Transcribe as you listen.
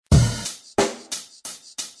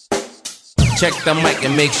check the mic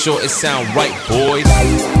and make sure it sound right, boys.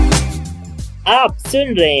 आप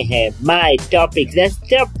सुन रहे हैं My Topic Let's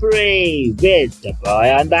Pray with the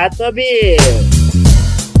boy on that mobile.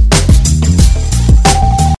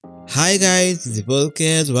 Hi guys, this is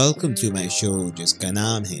Volkers. Welcome to my show जिसका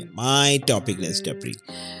नाम है My Topic Let's Pray.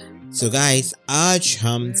 So guys, आज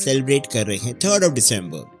हम celebrate कर रहे हैं 3rd of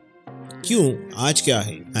December. क्यों? आज क्या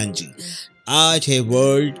है? हाँ जी, आज है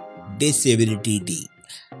वर्ल्ड डिसेबिलिटी डे.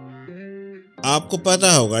 आपको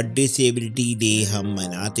पता होगा डिसेबिलिटी डे हम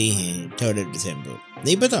मनाते हैं 3rd दिसंबर.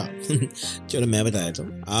 नहीं पता? चलो मैं बता देता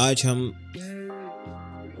हूँ. आज हम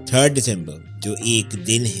 3rd दिसंबर जो एक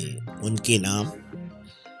दिन है उनके नाम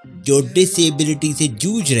जो डिसेबिलिटी से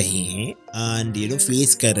जूझ रहे हैं एंड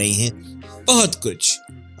फेस कर रहे हैं बहुत कुछ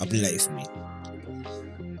अपनी लाइफ में.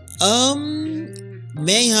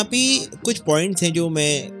 मैं यहाँ पे कुछ पॉइंट्स हैं जो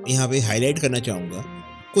मैं यहाँ पे हाईलाइट करना चाहूँगा.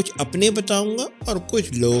 कुछ अपने बताऊंगा और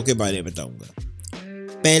कुछ लोगों के बारे में बताऊंगा.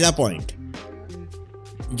 पहला पॉइंट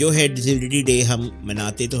जो है डिसेबिलिटी डे हम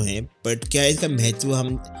मनाते तो हैं, बट क्या इसका महत्व हम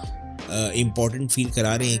इम्पोर्टेंट फील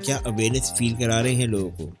करा रहे हैं? क्या अवेयरनेस फील करा रहे हैं लोगों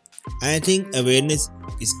को? आई थिंक अवेयरनेस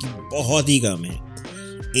इसकी बहुत ही कम है.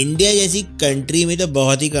 इंडिया जैसी कंट्री में तो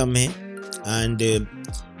बहुत ही कम है. एंड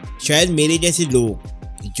शायद मेरे जैसे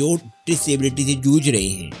लोग जो डिसेबिलिटी से जूझ रहे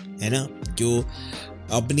हैं, है ना, जो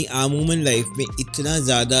अपनी आमूमन लाइफ में इतना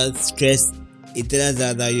ज़्यादा स्ट्रेस, इतना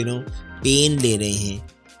ज़्यादा पेन ले रहे हैं,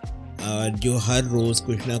 और जो हर रोज़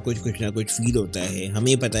कुछ ना कुछ फील होता है.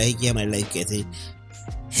 हमें पता है कि हमारी लाइफ कैसे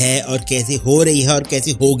है और कैसे हो रही है और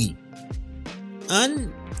कैसे होगी. And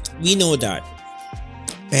we know that.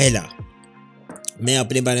 पहला मैं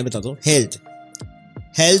अपने बारे में बताता हूँ.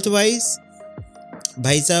 हेल्थ वाइज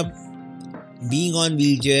भाई साहब, बीइंग ऑन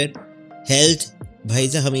व्हीलचेयर, हेल्थ भाई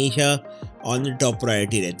साहब हमेशा ऑन द टॉप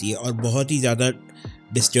प्रायोरिटी रहती है और बहुत ही ज़्यादा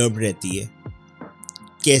डिस्टर्ब रहती है.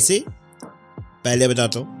 कैसे? पहले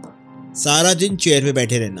बताता हूँ. सारा दिन चेयर पे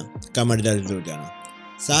बैठे रहना, कमर दर्द हो जाना.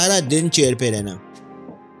 सारा दिन चेयर पे रहना,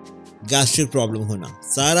 गैस्ट्रिक प्रॉब्लम होना.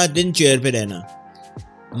 सारा दिन चेयर पे रहना,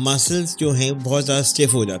 मसल्स जो हैं बहुत ज़्यादा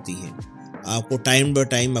स्टिफ हो जाती हैं. आपको टाइम बाय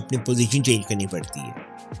टाइम अपनी पोजीशन चेंज करनी पड़ती है.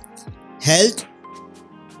 हेल्थ,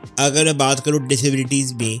 अगर मैं बात करूँ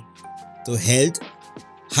डिसेबिलिटीज़ में, तो हेल्थ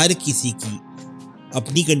हर किसी की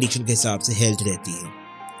अपनी कंडीशन के हिसाब से हेल्थ रहती है.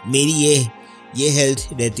 मेरी ये हेल्थ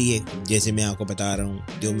रहती है, जैसे मैं आपको बता रहा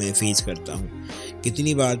हूँ, जो मैं फेस करता हूँ.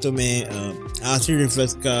 कितनी बार तो मैं एसिड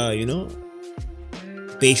रिफ्लक्स का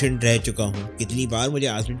पेशेंट रह चुका हूँ. कितनी बार मुझे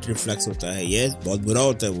एसिड रिफ्लक्स होता है. यस, बहुत बुरा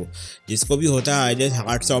होता है वो. जिसको भी होता है, I just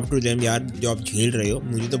hats off to them यार, जो आप झेल रहे हो.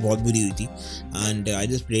 मुझे तो बहुत बुरी हुई थी एंड आई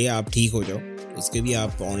जस्ट प्रे आप ठीक हो जाओ. इसके भी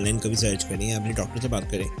आप ऑनलाइन कभी सर्च करें, अपने डॉक्टर से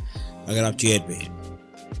बात करें अगर आप चेयर पे हैं.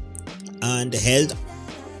 एंड हेल्थ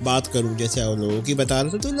बात करूँ, जैसे आप लोगों की बता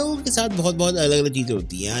रहा था, तो लोगों के साथ बहुत अलग अलग चीज़ें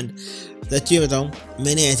होती हैं. एंड सच्ची बताऊँ,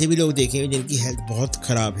 मैंने ऐसे भी लोग देखे हैं जिनकी हेल्थ बहुत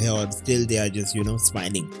ख़राब है और still they are just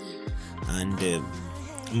smiling. And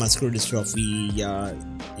muscular dystrophy या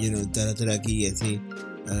तरह तरह की ऐसे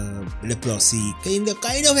लेप्रोसी,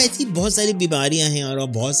 काइंड ऑफ ऐसी बहुत सारी बीमारियां हैं और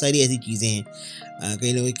बहुत सारी ऐसी चीज़ें हैं.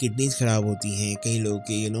 कई लोगों की किडनीज ख़राब होती हैं, कई लोगों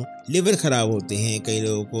के लिवर ख़राब होते हैं, कई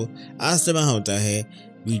लोगों को आस्थमा होता है,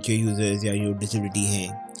 व्हीलचेयर यूजर्स या डिसेबिलिटी हैं.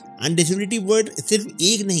 एंड डिसेबिलिटी वर्ड सिर्फ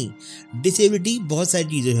एक नहीं, डिसेबिलिटी बहुत सारी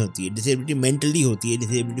चीज़ें होती है. डिसेबिलिटी मेंटली होती है,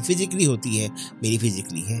 डिसेबिलिटी फिजिकली होती है. मेरी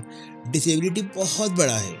फिजिकली है. डिसेबिलिटी बहुत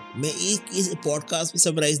बड़ा है. मैं इस पॉडकास्ट में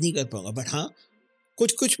समराइज़ नहीं कर पाऊँगा, बट हाँ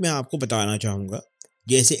कुछ मैं आपको बताना चाहूँगा.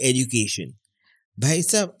 जैसे एजुकेशन, भाई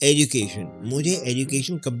साहब एजुकेशन, मुझे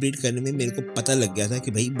एजुकेशन कंप्लीट करने में मेरे को पता लग गया था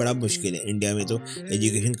कि भाई बड़ा मुश्किल है इंडिया में तो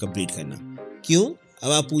एजुकेशन कंप्लीट करना. क्यों?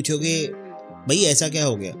 अब आप पूछोगे भाई ऐसा क्या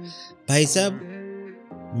हो गया? भाई साहब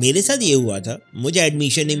मेरे साथ ये हुआ था, मुझे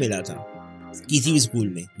एडमिशन नहीं मिला था किसी भी स्कूल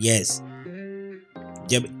में. यस,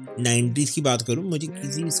 जब 90s की बात करूं, मुझे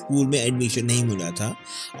किसी भी स्कूल में एडमिशन नहीं मिला था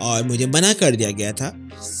और मुझे मना कर दिया गया था,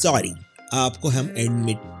 सॉरी आपको हम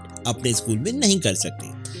एडमिट अपने स्कूल में नहीं कर सकते.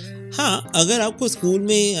 हाँ, अगर आपको स्कूल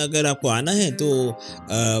में अगर आपको आना है तो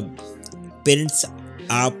पेरेंट्स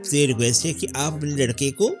आपसे रिक्वेस्ट है कि आप अपने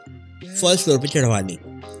लड़के को फर्स्ट फ्लोर पे चढ़वा लें.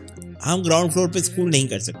 हम ग्राउंड फ्लोर पे स्कूल नहीं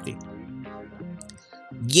कर सकते.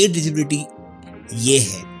 ये डिसेबिलिटी ये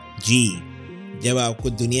है जी, जब आपको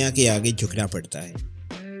दुनिया के आगे झुकना पड़ता है.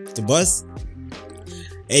 तो बस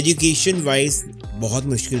एजुकेशन वाइज बहुत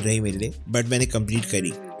मुश्किल रही मेरे लिए, बट मैंने कंप्लीट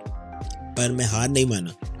करी. पर मैं हार नहीं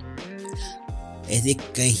माना. ऐसे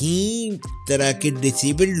कई तरह के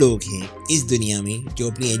डिसेबल्ड लोग हैं इस दुनिया में जो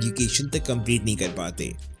अपनी एजुकेशन तक कंप्लीट नहीं कर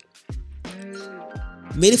पाते.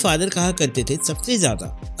 मेरे फादर कहा करते थे, सबसे ज़्यादा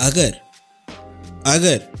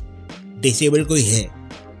अगर डिसेबल्ड कोई है,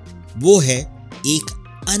 वो है एक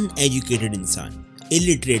अनएजुकेटेड इंसान,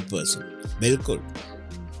 इलिटरेट पर्सन. बिल्कुल,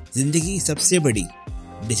 जिंदगी की सबसे बड़ी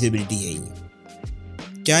डिसेबिलिटी है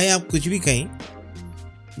ये, चाहे आप कुछ भी कहें,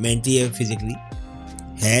 मेंटली या फिजिकली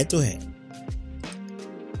है तो है।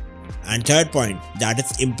 And third point, that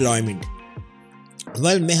is employment.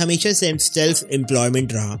 Well, मैं हमेशा से सेल्फ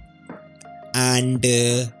एम्प्लॉयमेंट रहा एंड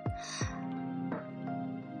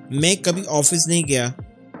मैं कभी ऑफिस नहीं गया,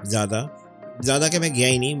 ज़्यादा क्या मैं गया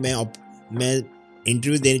ही नहीं। मैं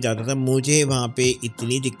इंटरव्यू देने जाता था, मुझे वहाँ पे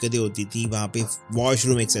इतनी दिक्कतें होती थी, वहाँ पे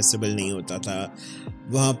वॉशरूम एक्सेसिबल नहीं होता था,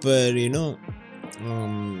 वहाँ पर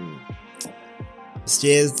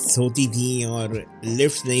स्टेयर्स होती थी और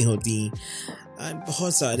लिफ्ट नहीं होती।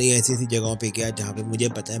 बहुत सारे ऐसी जगहों पे गया जहाँ पे मुझे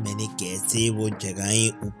पता है मैंने कैसे वो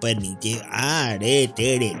जगहें ऊपर नीचे आड़े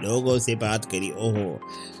टेढ़े लोगों से बात करी। ओहो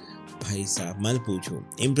भाई साहब, मत पूछो।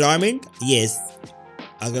 एम्प्लॉयमेंट, यस,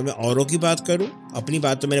 अगर मैं औरों की बात करूं, अपनी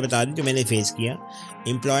बात तो मैंने बता दी जो मैंने फेस किया।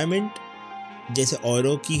 एम्प्लॉयमेंट जैसे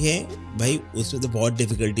औरों की है भाई, उसमें तो बहुत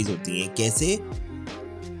डिफिकल्टीज होती हैं। कैसे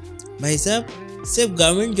भाई साहब, सिर्फ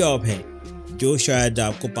गवर्नमेंट जॉब है जो शायद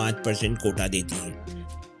आपको 5% कोटा देती है।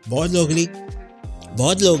 बहुत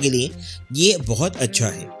लोगों के लिए ये बहुत अच्छा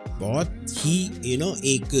है, बहुत ही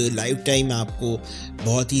एक लाइफ टाइम आपको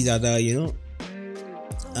बहुत ही ज़्यादा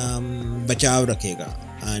बचाव रखेगा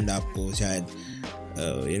एंड आपको शायद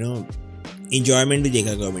enjoyment भी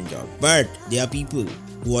देगा government job. But they are people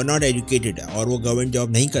who are not educated और वो गवर्नमेंट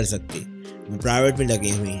जॉब नहीं कर सकते, वो प्राइवेट में लगे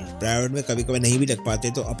हुए हैं। प्राइवेट में कभी कभी नहीं भी लग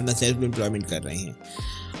पाते तो अपना सेल्फ एम्प्लॉयमेंट कर रहे हैं।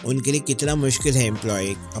 उनके लिए कितना मुश्किल है एम्प्लॉय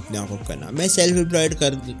अपने आप को करना। मैं सेल्फ एम्प्लॉयड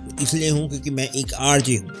इसलिए हूँ क्योंकि मैं एक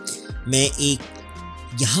आरजे हूँ, मैं एक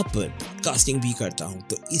यहाँ पर कास्टिंग भी करता हूँ,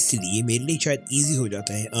 तो इसलिए मेरे लिए शायद इजी हो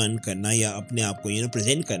जाता है अर्न करना या अपने आप को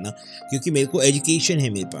प्रेजेंट करना, क्योंकि मेरे को एजुकेशन है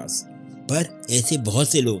मेरे पास। पर ऐसे बहुत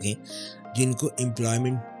से लोग हैं जिनको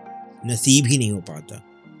एम्प्लॉयमेंट नसीब ही नहीं हो पाता।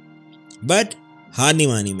 बट हार नहीं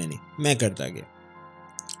मानी मैं करता गया।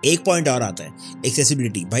 एक पॉइंट और आता है,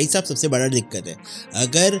 एक्सेसिबिलिटी। भाई साहब, सबसे बड़ा दिक्कत है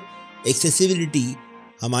अगर एक्सेसिबिलिटी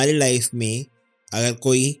हमारे लाइफ में, अगर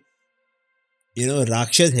कोई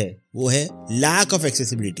राक्षस है, वो है lack of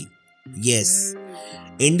accessibility. Yes,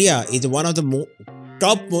 India is one of the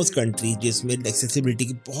top most country जिसमें एक्सेसिबिलिटी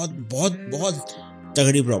की बहुत बहुत बहुत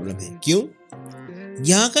तगड़ी प्रॉब्लम है। क्यों?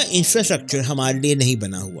 यहाँ का इंफ्रास्ट्रक्चर हमारे लिए नहीं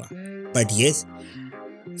बना हुआ। बट यस,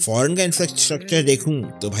 फॉरेन का इंफ्रास्ट्रक्चर देखूं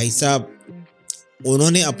तो भाई साहब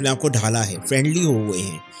उन्होंने अपने आप को ढाला है, फ्रेंडली हो गए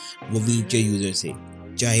हैं वो व्हीलचेयर यूजर से,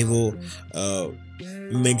 चाहे वो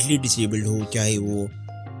मेंटली डिसेबल्ड हो, चाहे वो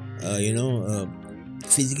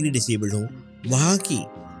फिजिकली डिसेबल्ड हो। वहाँ की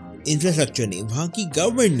इंफ्रास्ट्रक्चर ने, वहाँ की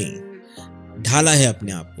गवर्नमेंट ने ढाला है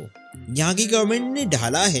अपने आप को। यहाँ की गवर्नमेंट ने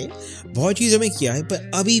ढाला है, बहुत चीज़ों में किया है,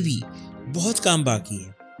 पर अभी भी बहुत काम बाकी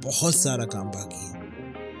है, बहुत सारा काम बाकी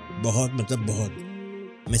है। बहुत मतलब बहुत,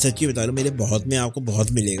 मैं सच्ची बता रहा हूँ, मेरे बहुत में आपको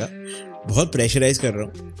बहुत मिलेगा। बहुत प्रेशराइज कर रहा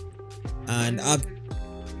हूँ। एंड आप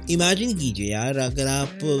इमेजिन कीजिए यार, अगर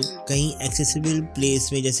आप कहीं एक्सेसिबल प्लेस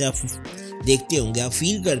में, जैसे आप देखते होंगे, आप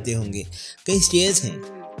फील करते होंगे, कई स्टेयर्स हैं,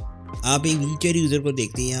 आप एक व्हीलचेयर यूज़र को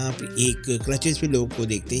देखते हैं, या आप एक क्रचेस पे लोग को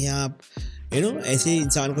देखते हैं, या आप ऐसे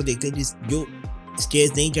इंसान को देखते हैं जो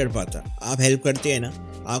स्टेयर्स नहीं चढ़ पाता, आप हेल्प करते हैं ना,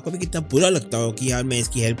 आपको भी कितना बुरा लगता हो कि यार मैं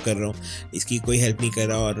इसकी हेल्प कर रहा हूँ, इसकी कोई हेल्प नहीं कर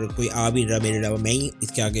रहा और कोई आ भी रहा मेरे अलावा, मैं ही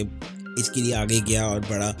इसके लिए आगे गया और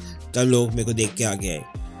बढ़ा, तब लोग मेरे को देख के आगे आए।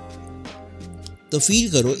 तो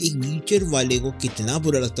फील करो एक व्हीलचेयर वाले को कितना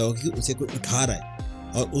बुरा लगता हो कि उसे कोई उठा रहा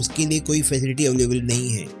है और उसके लिए कोई फैसिलिटी अवेलेबल नहीं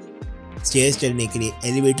है, स्टेयर्स चढ़ने के लिए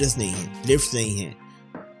एलिवेटर्स नहीं है, लिफ्ट्स नहीं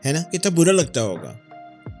है ना? कितना बुरा लगता होगा।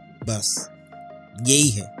 बस यही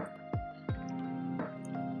है।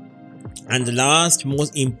 And the last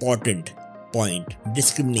most important point,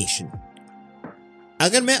 discrimination.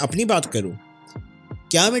 अगर मैं अपनी बात करूं,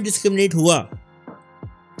 क्या मैं डिस्क्रिमिनेट हुआ?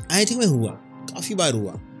 आई थिंक मैं हुआ, काफ़ी बार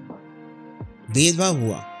हुआ, भेदभाव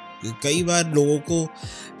हुआ। कई बार लोगों को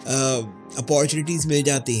अपॉर्चुनिटीज़ मिल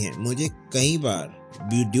जाती हैं, मुझे कई बार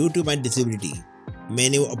ड्यू टू माई डिसेबिलिटी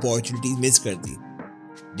मैंने वो अपॉर्चुनिटीज़ मिस कर दी,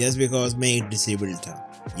 जस्ट बिकॉज मैं एक डिसेबल्ड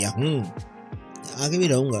था या हूँ, आगे भी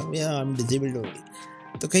रहूँगा, या आई एम डिसेबल्ड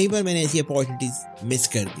ओनली। तो कई बार मैंने ऐसी अपॉर्चुनिटीज़ मिस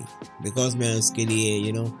कर दी बिकॉज मैं उसके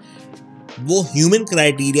लिए वो ह्यूमन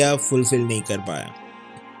क्राइटेरिया फुलफिल नहीं कर पाया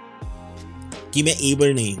कि मैं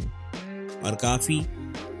एबल नहीं हूँ। और काफ़ी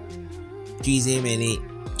चीज़ें मैंने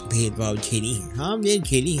भेदभाव झेली हैं, हाँ मैंने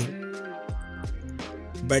झेली हैं,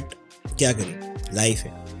 बट क्या करें, लाइफ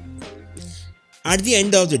है। At the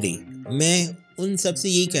end of the day मैं उन सबसे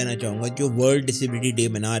यही कहना चाहूँगा जो वर्ल्ड डिसेबिलिटी डे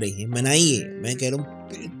मना रहे हैं, मनाइए, मैं कह रहा हूँ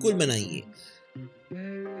बिल्कुल मनाइए,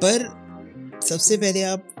 पर सबसे पहले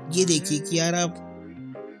आप ये देखिए कि यार आप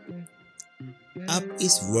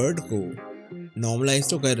इस वर्ड को नॉर्मलाइज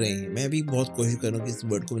तो कर रहे हैं, मैं भी बहुत कोशिश कर रहा हूँ कि इस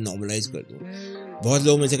वर्ड को नॉर्मलाइज कर दूँ। बहुत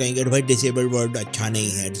लोग मुझे कहेंगे भाई डिसेबल्ड वर्ड अच्छा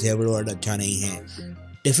नहीं है, डिसेबल्ड वर्ड अच्छा नहीं है,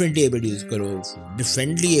 डिफरेंटली एबल यूज़ करो।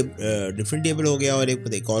 डिफरेंटली एबल हो गया, और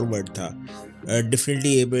एक और वर्ड था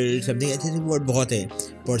डिफरेंटली एबल समथिंग, ऐसे वर्ड बहुत है।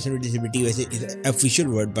 पर्सन विद डिसेबिलिटी वैसे ऑफिशियल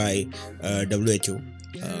वर्ड बाय WHO।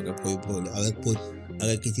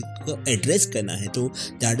 अगर किसी को एड्रेस करना है तो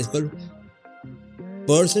that is called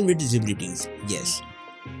person with disabilities. Yes,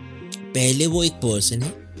 पहले वो एक पर्सन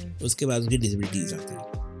है, उसके बाद उसकी डिसेबिलिटीज आती है।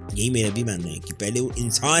 यही मेरा भी मानना है कि पहले वो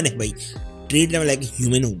इंसान है भाई, treat them like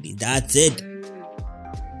human only, that's it.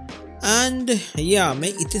 And या मैं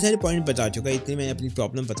इतने सारे पॉइंट बता चुका, इतने मैं अपनी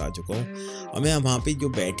प्रॉब्लम बता चुका हूँ, और मैं वहाँ पे जो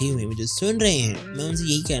बैठे हुए मुझे सुन रहे हैं, मैं उनसे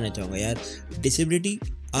यही कहना चाहूँगा यार, डिसेबिलिटी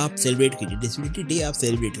आप सेलिब्रेट कीजिए, डिसेबिलिटी डे आप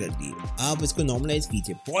सेलिब्रेट कर दिए, आप इसको नॉर्मलाइज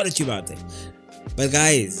कीजिए, बहुत अच्छी बात है। पर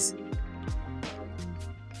गाइस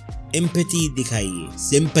एम्पैथी दिखाइए,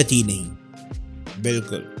 सिंपैथी नहीं।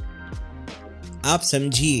 बिल्कुल आप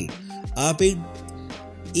समझिए, आप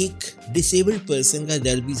एक डिसेबल्ड पर्सन का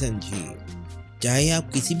दर्द भी समझिए, चाहे आप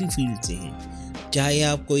किसी भी फील्ड से हैं, चाहे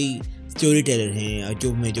आप कोई स्टोरी टेलर हैं,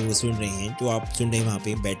 जो सुन रहे हैं, जो आप सुन रहे हैं वहाँ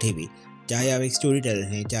पे बैठे हुए, चाहे आप एक स्टोरी टेलर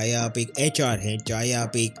हैं, चाहे आप एक HR हैं, चाहे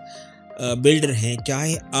आप एक बिल्डर हैं,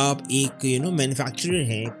 चाहे आप एक मैन्युफैक्चरर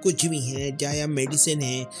हैं, कुछ भी हैं, चाहे आप मेडिसिन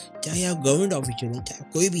हैं, चाहे आप गवर्नमेंट ऑफिसर हैं, चाहे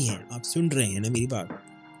कोई भी हैं, आप सुन रहे हैं ना मेरी बात,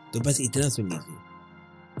 तो बस इतना सुन लीजिए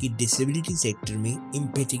कि डिसेबिलिटी सेक्टर में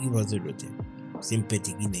एम्पैथी की बहुत ज़रूरत है,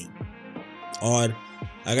 सिंपैथी की नहीं। और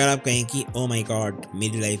अगर आप कहें कि ओ माय गॉड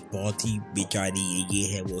मेरी लाइफ बहुत ही बेचारी है, ये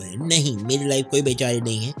है वो है, नहीं, मेरी लाइफ कोई बेचारी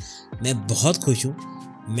नहीं है, मैं बहुत खुश हूँ।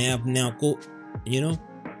 मैं अपने आप को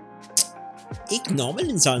एक नॉर्मल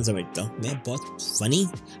इंसान समझता हूँ, मैं बहुत फनी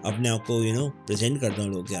अपने आप को प्रेजेंट करता हूँ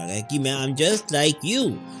लोगों के आगे कि मैं I am just like you,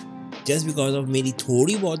 just because of मेरी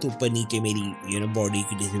थोड़ी बहुत ऊपर नीचे मेरी बॉडी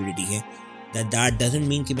की डिसेबिलिटी है, that doesn't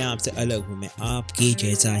mean कि मैं आपसे अलग हूँ, मैं आपके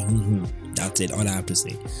जैसा ही हूँ। That's it, all I have to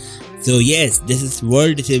say. So yes, this is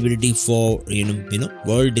World Disability for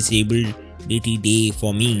World Disability Day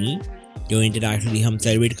for me, जो इंटरनेशनली हम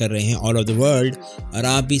सेलिब्रेट कर रहे हैं ऑल ओवर द वर्ल्ड, और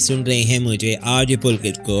आप भी सुन रहे हैं मुझे आज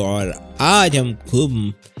पुलकित को, और आज हम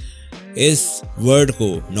खूब इस वर्ड को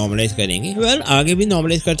नॉर्मलाइज करेंगे। आगे भी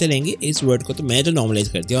नॉर्मलाइज करते रहेंगे इस वर्ड को, तो मैं तो नॉर्मलाइज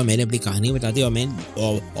करती हूँ, और मैंने अपनी कहानी बता दी, और मैं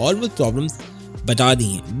ऑलमोस्ट प्रॉब्लम्स बता दी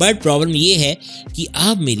हैं। बट प्रॉब्लम ये है कि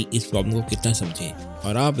आप मेरी इस प्रॉब्लम को कितना समझें,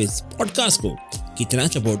 और आप इस पॉडकास्ट को कितना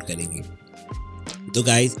सपोर्ट करेंगे। तो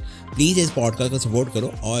गाइज प्लीज़ इस पॉडकास्ट को सपोर्ट करो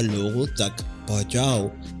और लोगों तक पहुंचाओ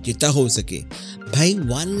जितना हो सके। भाई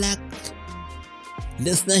 1 लाख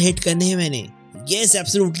लिसनर हिट करने हैं मैंने, यस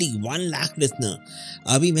एब्सोल्युटली 1 लाख लिसनर।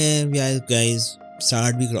 अभी मैं गाइज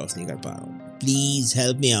 60 भी क्रॉस नहीं कर पा रहा हूँ, प्लीज़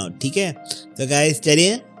हेल्प मी आउट, ठीक है। तो गाइज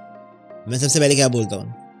चलिए, मैं सबसे पहले क्या बोलता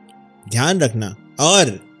हूँ, ध्यान रखना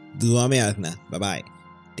और दुआ में रखना। Bye bye,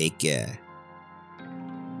 take care.